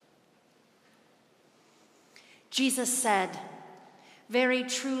Jesus said, "Very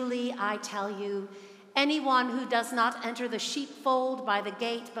truly I tell you, anyone who does not enter the sheepfold by the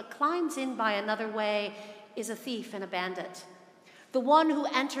gate but climbs in by another way is a thief and a bandit. The one who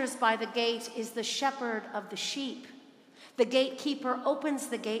enters by the gate is the shepherd of the sheep. The gatekeeper opens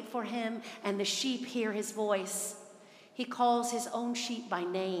the gate for him, and the sheep hear his voice. He calls his own sheep by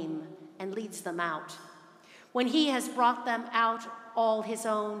name and leads them out. When he has brought them out, all his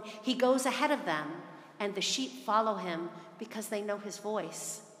own, he goes ahead of them, and the sheep follow him because they know his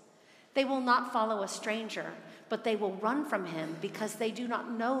voice. They will not follow a stranger, but they will run from him because they do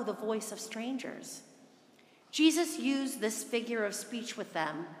not know the voice of strangers." Jesus used this figure of speech with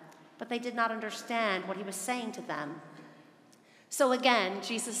them, but they did not understand what he was saying to them. So again,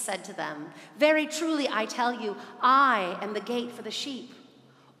 Jesus said to them, "Very truly I tell you, I am the gate for the sheep.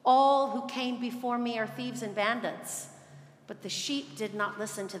 All who came before me are thieves and bandits, but the sheep did not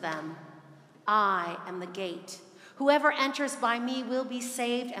listen to them. I am the gate. Whoever enters by me will be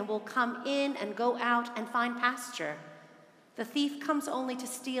saved and will come in and go out and find pasture. The thief comes only to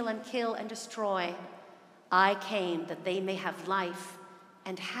steal and kill and destroy. I came that they may have life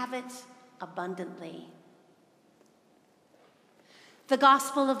and have it abundantly." The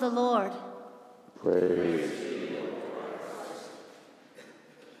Gospel of the Lord. Praise.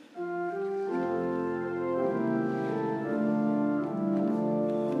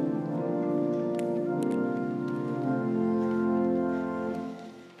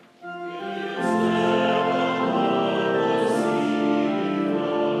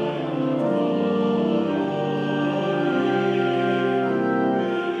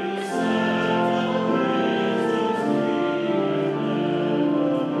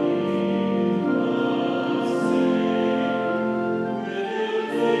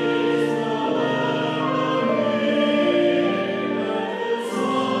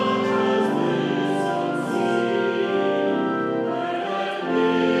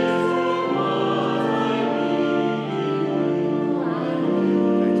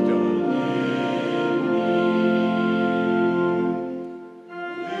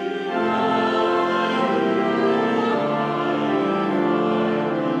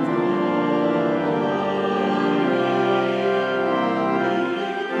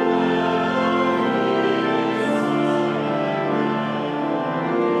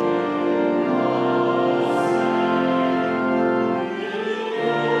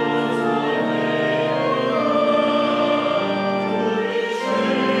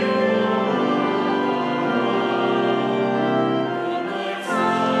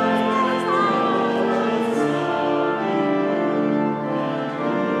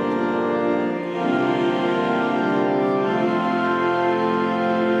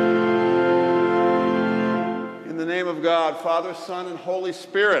 God, Father, Son, and Holy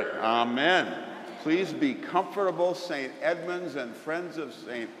Spirit. Amen. Please be comfortable, St. Edmunds and friends of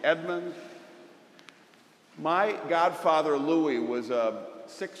St. Edmunds. My godfather, Louis, was a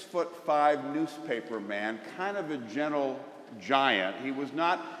 6'5" newspaper man, kind of a gentle giant. He was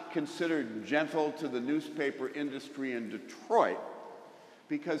not considered gentle to the newspaper industry in Detroit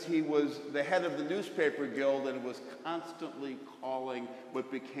because he was the head of the newspaper guild and was constantly calling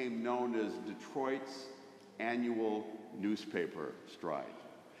what became known as Detroit's annual newspaper strike.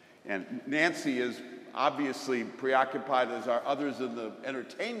 And Nancy is obviously preoccupied, as are others in the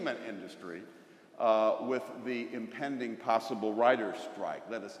entertainment industry, with the impending possible writer's strike.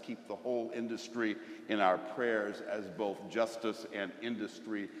 Let us keep the whole industry in our prayers as both justice and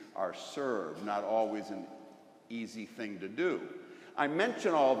industry are served, not always an easy thing to do. I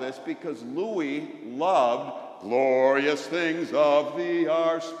mention all this because Louis loved "glorious things of thee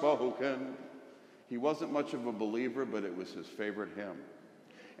are spoken." He wasn't much of a believer, but it was his favorite hymn.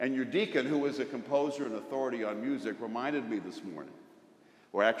 And your deacon, who is a composer and authority on music, reminded me this morning,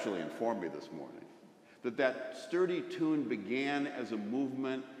 or actually informed me this morning, that that sturdy tune began as a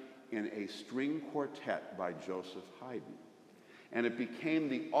movement in a string quartet by Joseph Haydn. And it became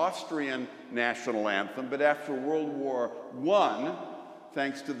the Austrian national anthem, but after World War I,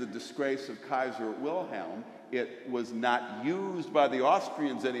 thanks to the disgrace of Kaiser Wilhelm, it was not used by the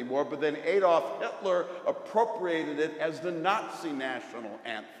Austrians anymore, but then Adolf Hitler appropriated it as the Nazi national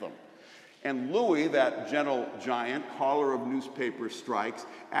anthem. And Louis, that gentle giant, caller of newspaper strikes,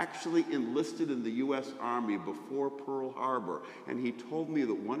 actually enlisted in the U.S. Army before Pearl Harbor. And he told me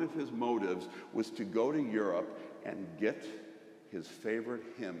that one of his motives was to go to Europe and get his favorite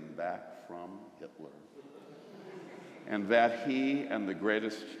hymn back from Hitler. And that he and the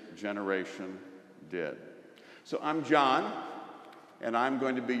greatest generation did. So I'm John, and I'm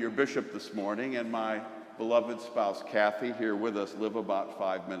going to be your bishop this morning, and my beloved spouse Kathy, here with us, live about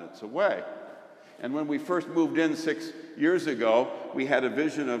 5 minutes away. And when we first moved in 6 years ago, we had a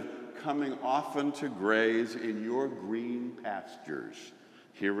vision of coming often to graze in your green pastures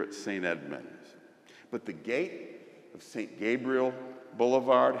here at St. Edmunds. But the gate of St. Gabriel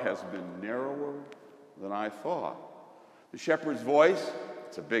Boulevard has been narrower than I thought. The shepherd's voice,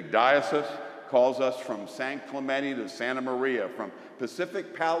 it's a big diocese, calls us from San Clemente to Santa Maria, from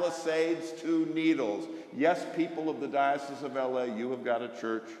Pacific Palisades to Needles. Yes, people of the Diocese of LA, you have got a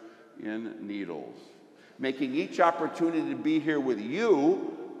church in Needles. Making each opportunity to be here with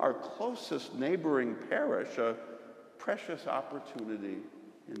you, our closest neighboring parish, a precious opportunity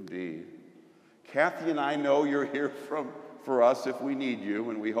indeed. Kathy and I know you're here for us if we need you,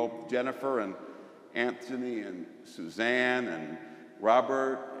 and we hope Jennifer and Anthony and Suzanne and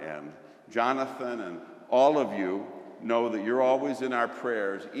Robert and Jonathan and all of you know that you're always in our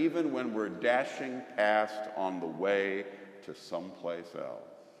prayers, even when we're dashing past on the way to someplace else.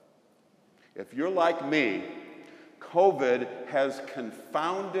 If you're like me, COVID has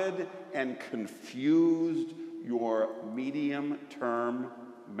confounded and confused your medium-term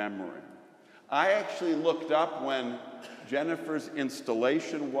memory. I actually looked up when Jennifer's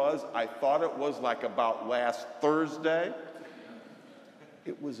installation was. I thought it was like about last Thursday.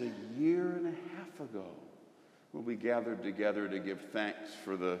 It was a year and a half ago when we gathered together to give thanks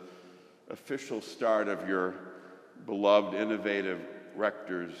for the official start of your beloved, innovative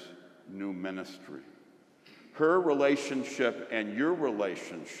rector's new ministry. Her relationship and your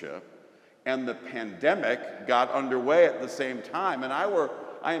relationship and the pandemic got underway at the same time. And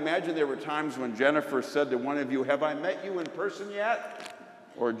I imagine there were times when Jennifer said to one of you, "Have I met you in person yet?"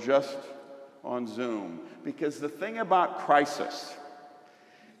 Or just on Zoom. Because the thing about crisis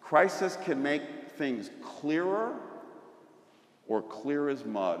can make things clearer or clear as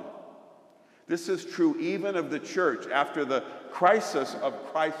mud. This is true even of the church after the crisis of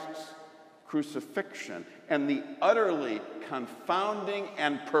Christ's crucifixion and the utterly confounding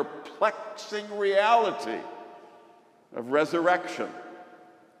and perplexing reality of resurrection.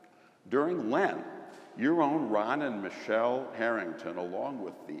 During Lent, your own Ron and Michelle Harrington, along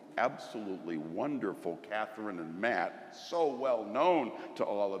with the absolutely wonderful Catherine and Matt, so well known to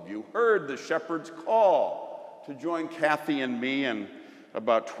all of you, heard the shepherd's call to join Kathy and me and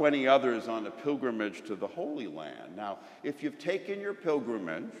about 20 others on a pilgrimage to the Holy Land. Now, if you've taken your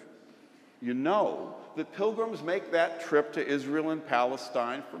pilgrimage, you know that pilgrims make that trip to Israel and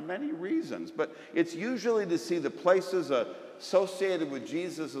Palestine for many reasons, but it's usually to see the places associated with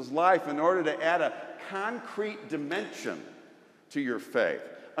Jesus' life in order to add a concrete dimension to your faith.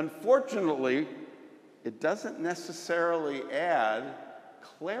 Unfortunately, it doesn't necessarily add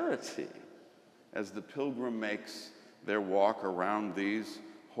clarity as the pilgrim makes their walk around these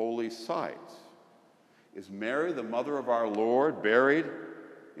holy sites. Is Mary, the mother of our Lord, buried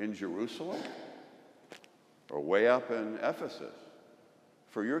in Jerusalem or way up in Ephesus?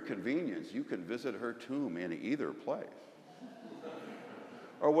 For your convenience, you can visit her tomb in either place.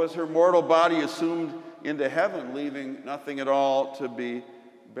 Or was her mortal body assumed into heaven, leaving nothing at all to be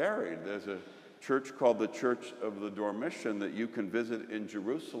buried? There's a church called the Church of the Dormition that you can visit in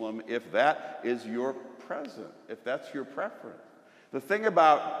Jerusalem if that is your if that's your preference. The thing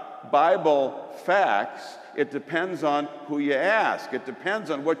about Bible facts, it depends on who you ask. It depends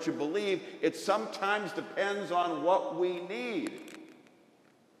on what you believe. It sometimes depends on what we need.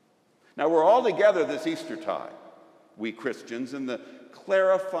 Now, we're all together this Eastertide, we Christians, in the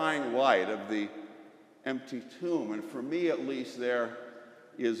clarifying light of the empty tomb. And for me, at least, there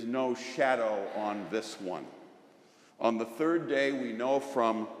is no shadow on this one. On the third day, we know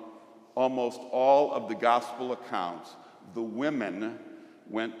from almost all of the gospel accounts, the women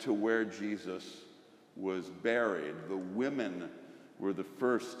went to where Jesus was buried. The women were the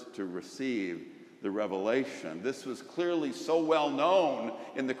first to receive the revelation. This was clearly so well known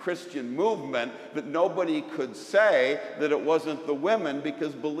in the Christian movement that nobody could say that it wasn't the women,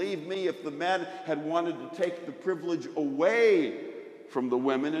 because believe me, if the men had wanted to take the privilege away from the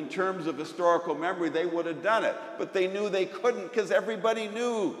women in terms of historical memory, they would have done it. But they knew they couldn't, because everybody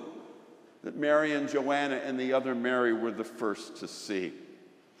knew that Mary and Joanna and the other Mary were the first to see.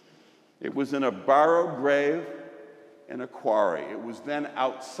 It was in a borrowed grave in a quarry. It was then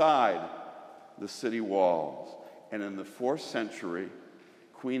outside the city walls. And in the 4th century,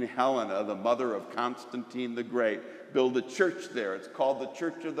 Queen Helena, the mother of Constantine the Great, build a church there. It's called the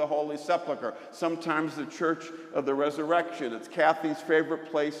Church of the Holy Sepulchre, sometimes the Church of the Resurrection. It's Kathy's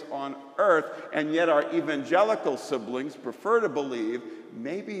favorite place on earth, and yet our evangelical siblings prefer to believe,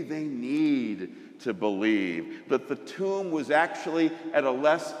 maybe they need to believe, that the tomb was actually at a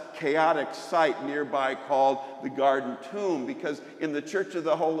less chaotic site nearby called the Garden Tomb, because in the Church of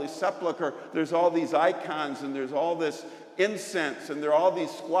the Holy Sepulchre, there's all these icons and there's all this incense and there are all these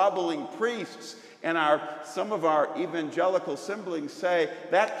squabbling priests, and some of our evangelical siblings say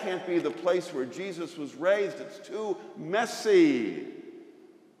that can't be the place where Jesus was raised. It's too messy.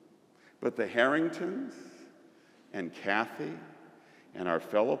 But the Harringtons and Kathy and our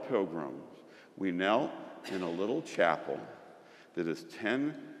fellow pilgrims, we knelt in a little chapel that is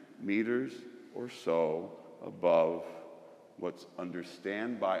 10 meters or so above what's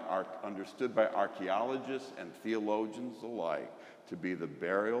understood by archaeologists and theologians alike to be the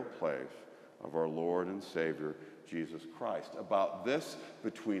burial place of our Lord and Savior, Jesus Christ. About this,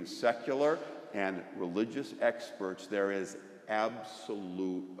 between secular and religious experts, there is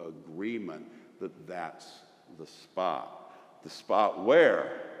absolute agreement that that's the spot. The spot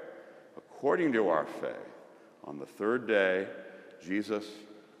where, according to our faith, on the third day, Jesus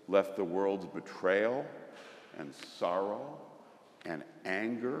left the world's betrayal and sorrow and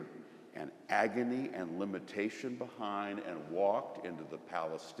anger and agony and limitation behind and walked into the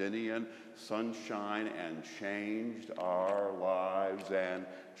Palestinian sunshine and changed our lives and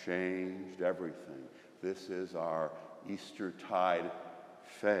changed everything. This is our Eastertide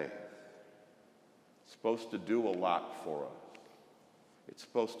faith. It's supposed to do a lot for us. It's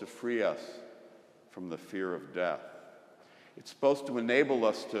supposed to free us from the fear of death. It's supposed to enable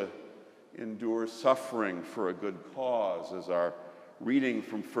us to endure suffering for a good cause, as our reading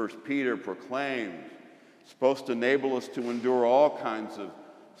from 1 Peter proclaims. It's supposed to enable us to endure all kinds of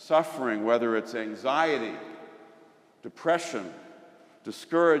suffering, whether it's anxiety, depression,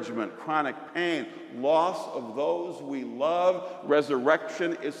 discouragement, chronic pain, loss of those we love.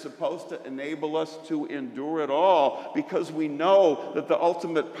 Resurrection is supposed to enable us to endure it all, because we know that the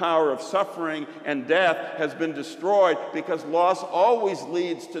ultimate power of suffering and death has been destroyed, because loss always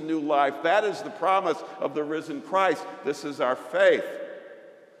leads to new life. That is the promise of the risen Christ. This is our faith.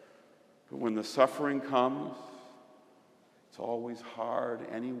 But when the suffering comes, it's always hard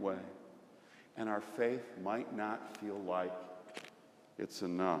anyway, and our faith might not feel like it's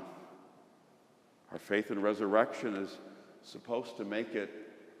enough. Our faith in resurrection is supposed to make it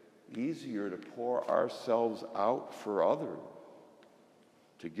easier to pour ourselves out for others,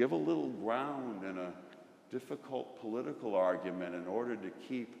 to give a little ground in a difficult political argument in order to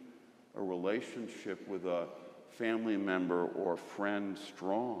keep a relationship with a family member or friend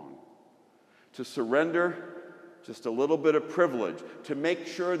strong, to surrender just a little bit of privilege, to make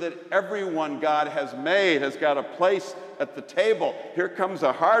sure that everyone God has made has got a place at the table. Here comes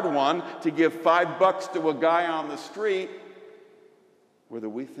a hard one, to give $5 to a guy on the street, whether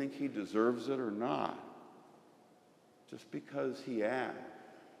we think he deserves it or not, just because he asked,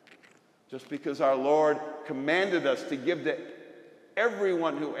 just because our Lord commanded us to give to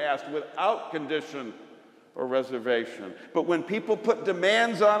everyone who asked without condition or reservation. But when people put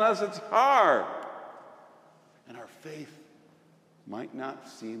demands on us, it's hard. And our faith might not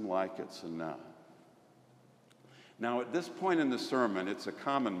seem like it's enough. Now, at this point in the sermon, it's a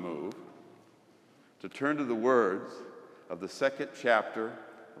common move to turn to the words of the second chapter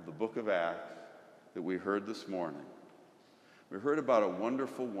of the book of Acts that we heard this morning. We heard about a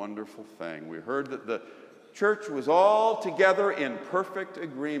wonderful, wonderful thing. We heard that the church was all together in perfect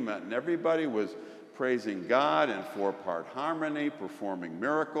agreement, and everybody was praising God in four-part harmony, performing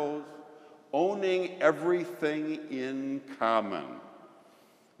miracles, owning everything in common,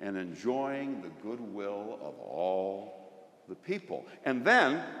 and enjoying the goodwill of all the people. And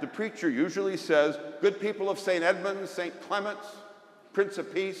then the preacher usually says, good people of St. Edmunds, St. Clements, Prince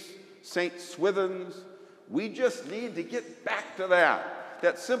of Peace, St. Swithins, we just need to get back to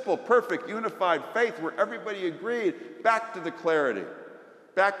that simple, perfect, unified faith where everybody agreed, back to the clarity,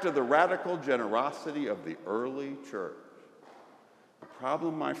 back to the radical generosity of the early church. The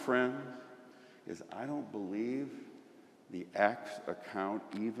problem, my friends, is I don't believe the Acts account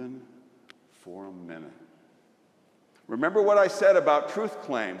even for a minute. Remember what I said about truth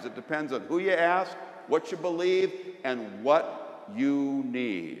claims. It depends on who you ask, what you believe, and what you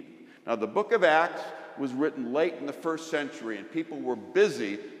need. Now, the book of Acts was written late in the first century, and people were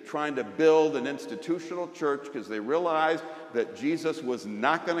busy trying to build an institutional church because they realized that Jesus was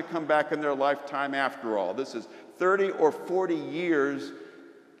not going to come back in their lifetime after all. This is 30 or 40 years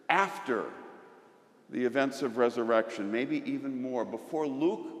after the events of resurrection, maybe even more, before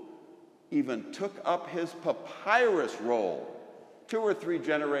Luke even took up his papyrus roll. 2 or 3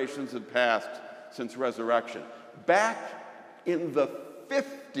 generations had passed since resurrection. Back in the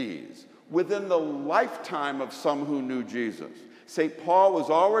 50s, within the lifetime of some who knew Jesus, St. Paul was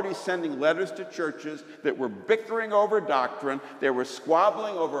already sending letters to churches that were bickering over doctrine. They were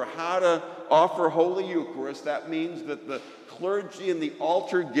squabbling over how to offer Holy Eucharist. That means that the clergy and the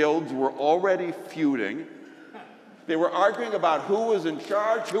altar guilds were already feuding. They were arguing about who was in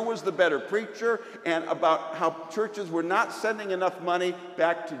charge, who was the better preacher, and about how churches were not sending enough money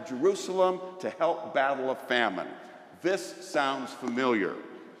back to Jerusalem to help battle a famine. This sounds familiar.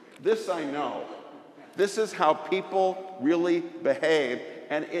 This I know. This is how people really behave,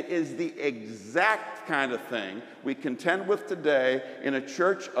 and it is the exact kind of thing we contend with today in a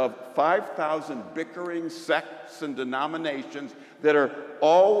church of 5,000 bickering sects and denominations that are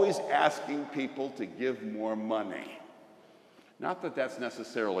always asking people to give more money. Not that that's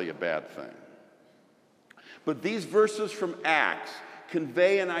necessarily a bad thing. But these verses from Acts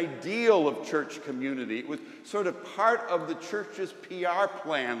convey an ideal of church community. It was sort of part of the church's PR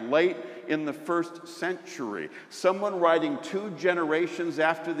plan late in the 1st century. Someone writing 2 generations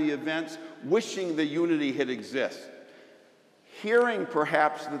after the events, wishing the unity had existed. Hearing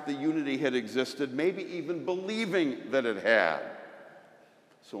perhaps that the unity had existed, maybe even believing that it had.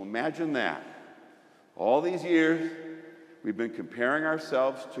 So imagine that. All these years, we've been comparing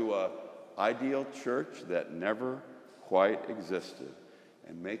ourselves to an ideal church that never quite existed,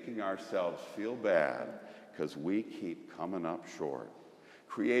 and making ourselves feel bad because we keep coming up short,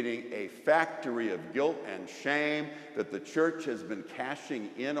 creating a factory of guilt and shame that the church has been cashing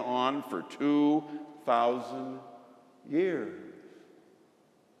in on for 2,000 years.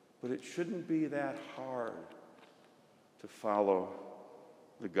 But it shouldn't be that hard to follow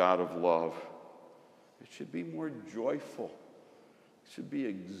the God of love. It should be more joyful. It should be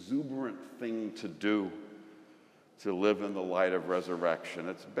an exuberant thing to do, to live in the light of resurrection.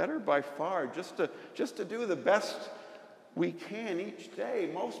 It's better by far just to do the best we can each day.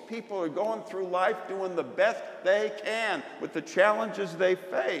 Most people are going through life doing the best they can with the challenges they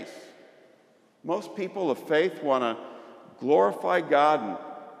face. Most people of faith want to glorify God and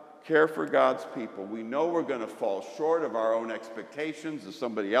care for God's people. We know we're going to fall short of our own expectations, of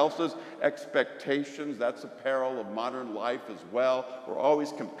somebody else's expectations. That's a peril of modern life as well. We're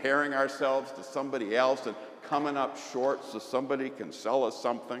always comparing ourselves to somebody else and coming up short so somebody can sell us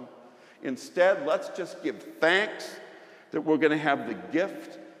something. Instead, let's just give thanks that we're going to have the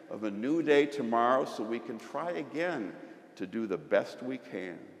gift of a new day tomorrow so we can try again to do the best we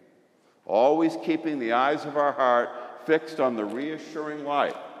can. Always keeping the eyes of our heart fixed on the reassuring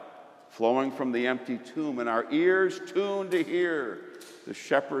light flowing from the empty tomb, and our ears tuned to hear the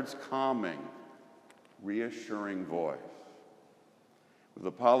shepherd's calming, reassuring voice. With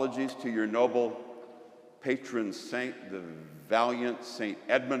apologies to your noble patron saint, the valiant St.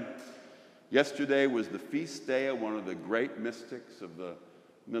 Edmund, yesterday was the feast day of one of the great mystics of the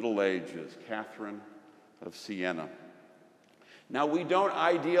Middle Ages, Catherine of Siena. Now, we don't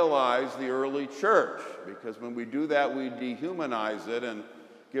idealize the early church, because when we do that, we dehumanize it and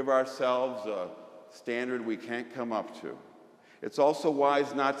give ourselves a standard we can't come up to. It's also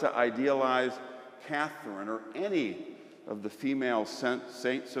wise not to idealize Catherine or any of the female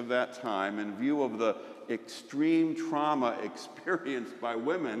saints of that time in view of the extreme trauma experienced by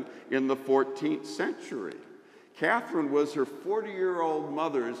women in the 14th century. Catherine was her 40-year-old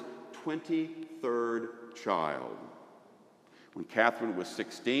mother's 23rd child. When Catherine was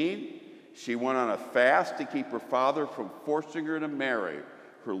 16, she went on a fast to keep her father from forcing her to marry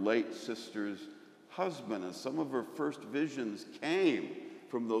her late sister's husband. And some of her first visions came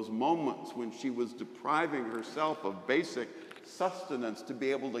from those moments when she was depriving herself of basic sustenance to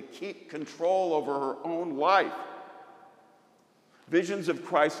be able to keep control over her own life. Visions of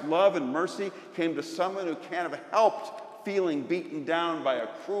Christ's love and mercy came to someone who can't have helped feeling beaten down by a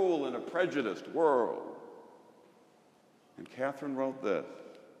cruel and a prejudiced world. And Catherine wrote this.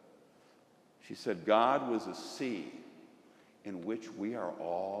 She said, God was a sea in which we are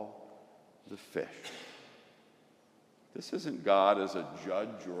all the fish. This isn't God as a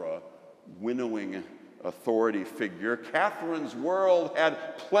judge or a winnowing authority figure. Catherine's world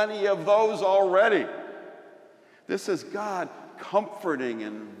had plenty of those already. This is God comforting,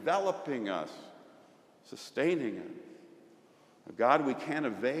 enveloping us, sustaining us. A God we can't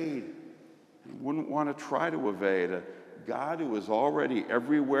evade and wouldn't want to try to evade. A God who is already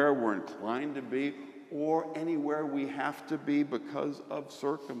everywhere we're inclined to be, or anywhere we have to be because of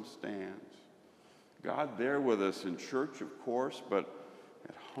circumstance. God there with us in church, of course, but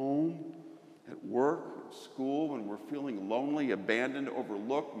at home, at work, at school, when we're feeling lonely, abandoned,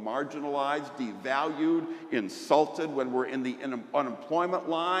 overlooked, marginalized, devalued, insulted, when we're in the unemployment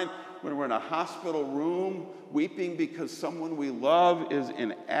line, when we're in a hospital room, weeping because someone we love is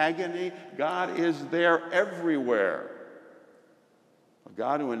in agony. God is there everywhere. A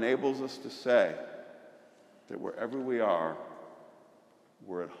God who enables us to say that wherever we are,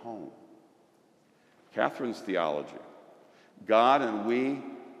 we're at home. Catherine's theology, God and we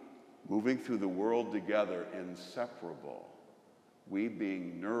moving through the world together, inseparable, we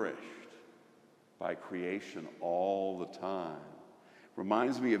being nourished by creation all the time.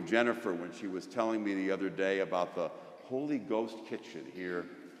 Reminds me of Jennifer when she was telling me the other day about the Holy Ghost kitchen here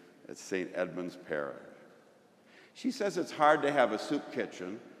at St. Edmund's Parish. She says it's hard to have a soup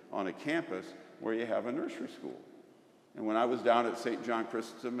kitchen on a campus where you have a nursery school. And when I was down at St. John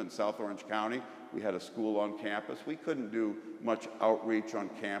Chrysostom in South Orange County, we had a school on campus. We couldn't do much outreach on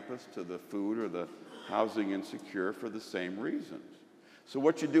campus to the food or the housing insecure for the same reasons. So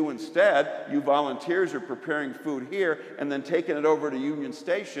what you do instead, you volunteers are preparing food here and then taking it over to Union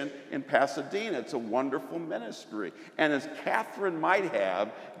Station in Pasadena. It's a wonderful ministry. And as Catherine might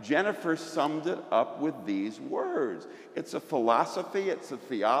have, Jennifer summed it up with these words. It's a philosophy, it's a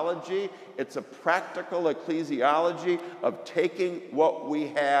theology, it's a practical ecclesiology of taking what we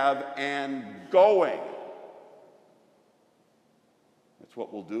have and going. That's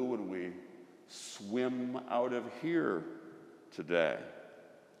what we'll do when we swim out of here today.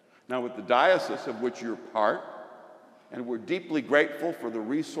 Now, with the diocese of which you're part, and we're deeply grateful for the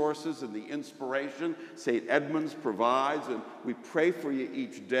resources and the inspiration St. Edmund's provides, and we pray for you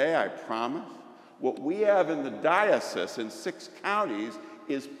each day, I promise. What we have in the diocese in 6 counties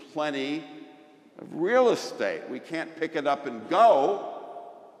is plenty of real estate. We can't pick it up and go.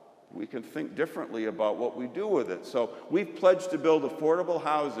 We can think differently about what we do with it. So we've pledged to build affordable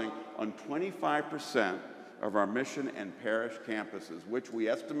housing on 25% of our mission and parish campuses, which we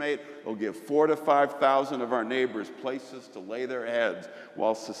estimate will give 4,000 to 5,000 of our neighbors places to lay their heads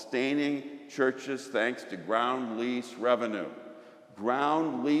while sustaining churches thanks to ground lease revenue.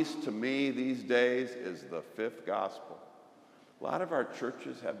 Ground lease to me these days is the fifth gospel. A lot of our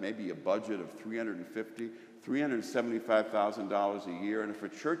churches have maybe a budget of $350,000, $375,000 a year, and if a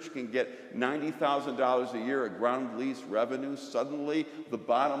church can get $90,000 a year of ground lease revenue, suddenly the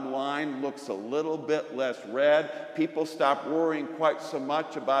bottom line looks a little bit less red. People stop worrying quite so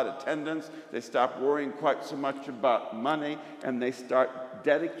much about attendance, they stop worrying quite so much about money, and they start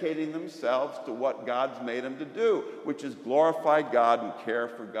dedicating themselves to what God's made them to do, which is glorify God and care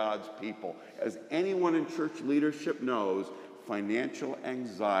for God's people. As anyone in church leadership knows, financial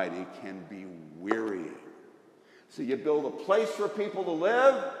anxiety can be wearying. So you build a place for people to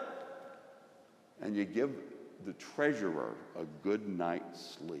live, and you give the treasurer a good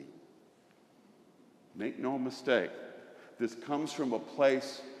night's sleep. Make no mistake, this comes from a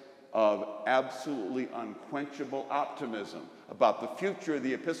place of absolutely unquenchable optimism about the future of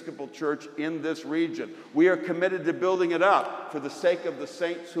the Episcopal Church in this region. We are committed to building it up for the sake of the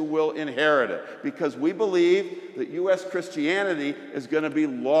saints who will inherit it, because we believe that U.S. Christianity is going to be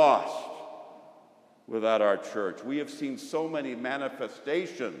lost without our church. We have seen so many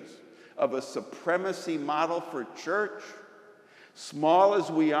manifestations of a supremacy model for church. Small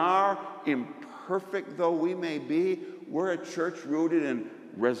as we are, imperfect though we may be, we're a church rooted in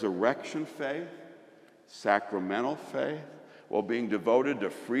resurrection faith, sacramental faith, while being devoted to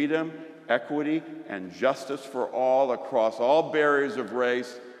freedom, equity, and justice for all across all barriers of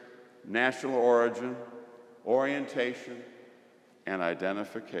race, national origin, orientation, and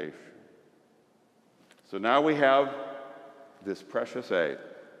identification. So now we have this precious aid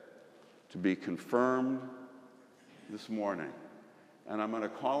to be confirmed this morning. And I'm going to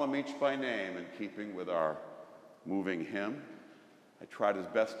call them each by name in keeping with our moving hymn. I tried as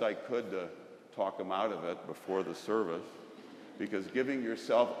best I could to talk them out of it before the service, because giving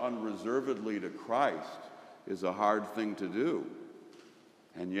yourself unreservedly to Christ is a hard thing to do.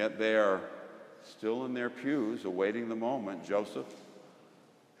 And yet they are still in their pews awaiting the moment. Joseph,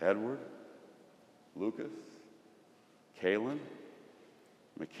 Edward, Lucas, Kaylin,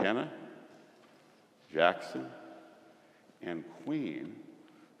 McKenna, Jackson, and Queen,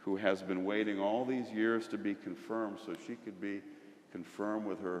 who has been waiting all these years to be confirmed so she could be confirmed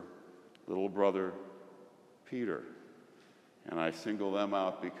with her little brother, Peter. And I single them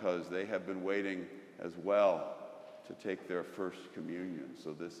out because they have been waiting as well to take their first communion.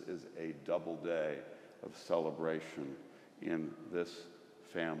 So this is a double day of celebration in this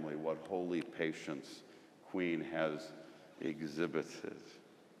family. What holy patience Queen has exhibited.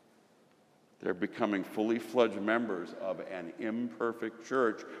 They're becoming fully fledged members of an imperfect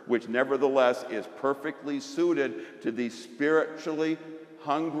church, which nevertheless is perfectly suited to these spiritually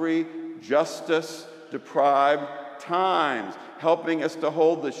hungry, justice-deprived times, helping us to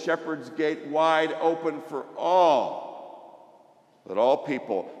hold the shepherd's gate wide open for all, that all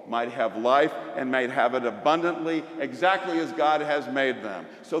people might have life and might have it abundantly, exactly as God has made them,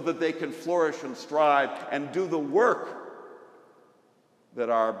 so that they can flourish and strive and do the work that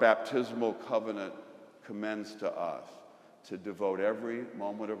our baptismal covenant commends to us, to devote every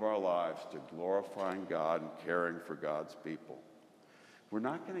moment of our lives to glorifying God and caring for God's people. We're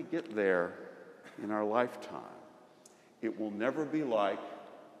not going to get there in our lifetime. It will never be like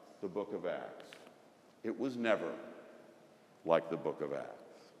the book of Acts. It was never like the book of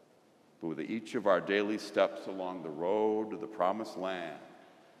Acts. But with each of our daily steps along the road to the promised land,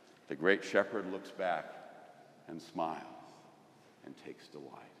 the great shepherd looks back and smiles and takes delight.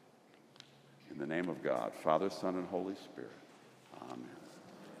 In the name of God, Father, Son, and Holy Spirit, amen.